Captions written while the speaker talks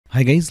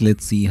Hi guys,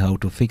 let's see how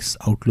to fix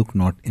Outlook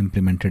not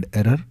implemented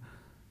error.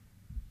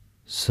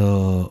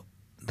 So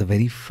the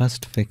very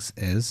first fix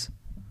is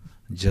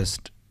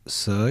just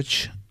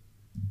search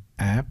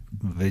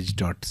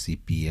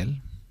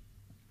appwidget.cpl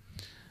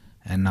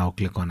and now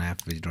click on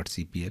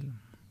appwidget.cpl.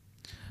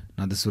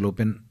 Now this will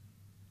open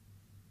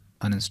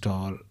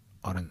uninstall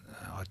or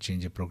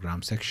change a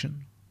program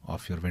section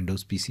of your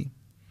Windows PC.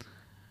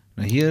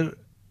 Now here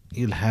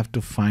you'll have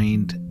to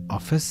find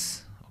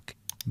Office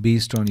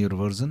based on your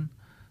version.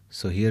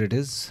 So here it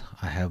is.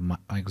 I have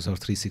Microsoft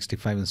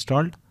 365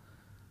 installed.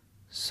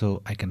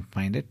 So I can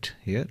find it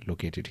here,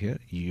 locate it here.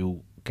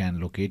 You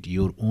can locate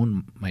your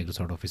own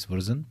Microsoft Office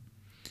version.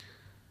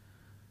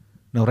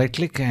 Now right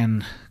click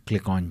and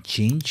click on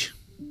change.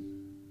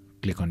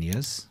 Click on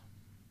yes.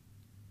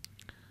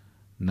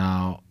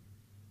 Now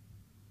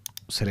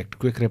select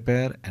quick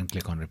repair and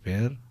click on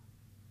repair.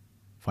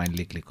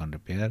 Finally click on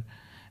repair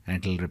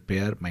and it will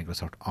repair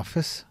Microsoft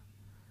Office.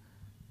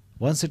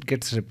 Once it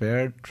gets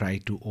repaired, try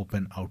to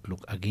open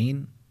Outlook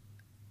again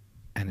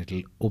and it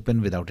will open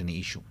without any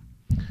issue.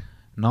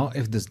 Now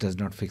if this does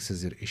not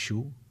fixes your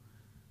issue,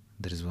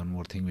 there is one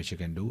more thing which you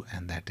can do,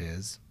 and that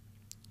is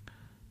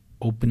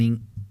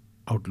opening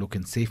Outlook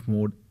in safe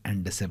mode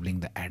and disabling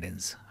the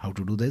add-ins. How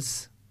to do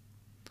this?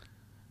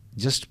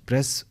 Just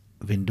press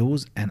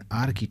Windows and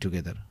R key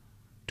together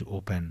to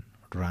open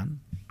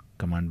run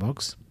command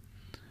box.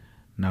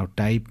 Now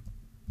type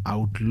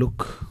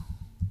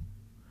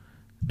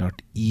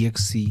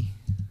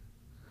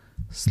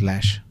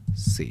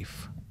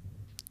outlook.exe/safe.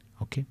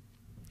 Okay,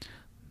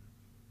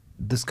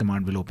 this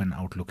command will open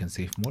Outlook in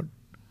safe mode.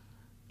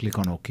 Click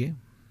on OK.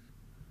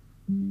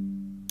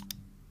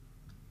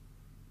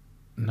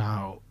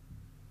 Now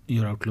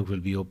your Outlook will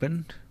be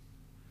opened.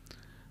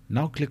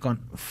 Now click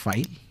on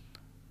File.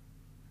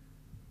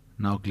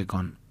 Now click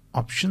on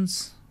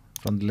Options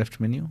from the left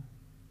menu,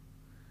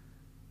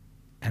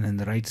 and in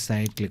the right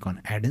side click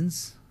on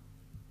Add-ins,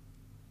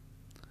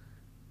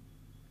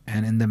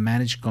 and in the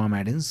Manage COM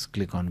Add-ins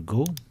click on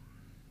Go.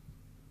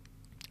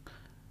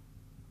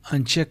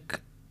 Uncheck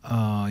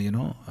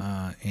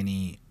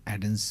any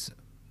add-ins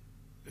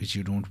which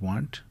you don't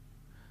want.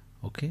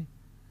 Okay,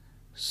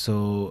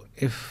 so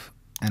if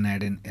an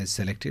add-in is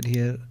selected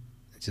here,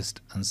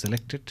 just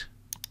unselect it.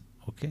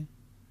 Okay,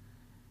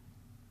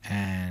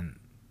 and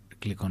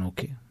click on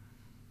OK,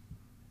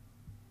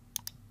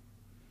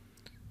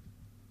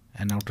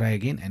 and now try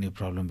again and your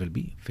problem will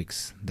be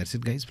fixed. That's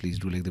it guys. Please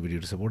do like the video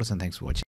to support us, and thanks for watching.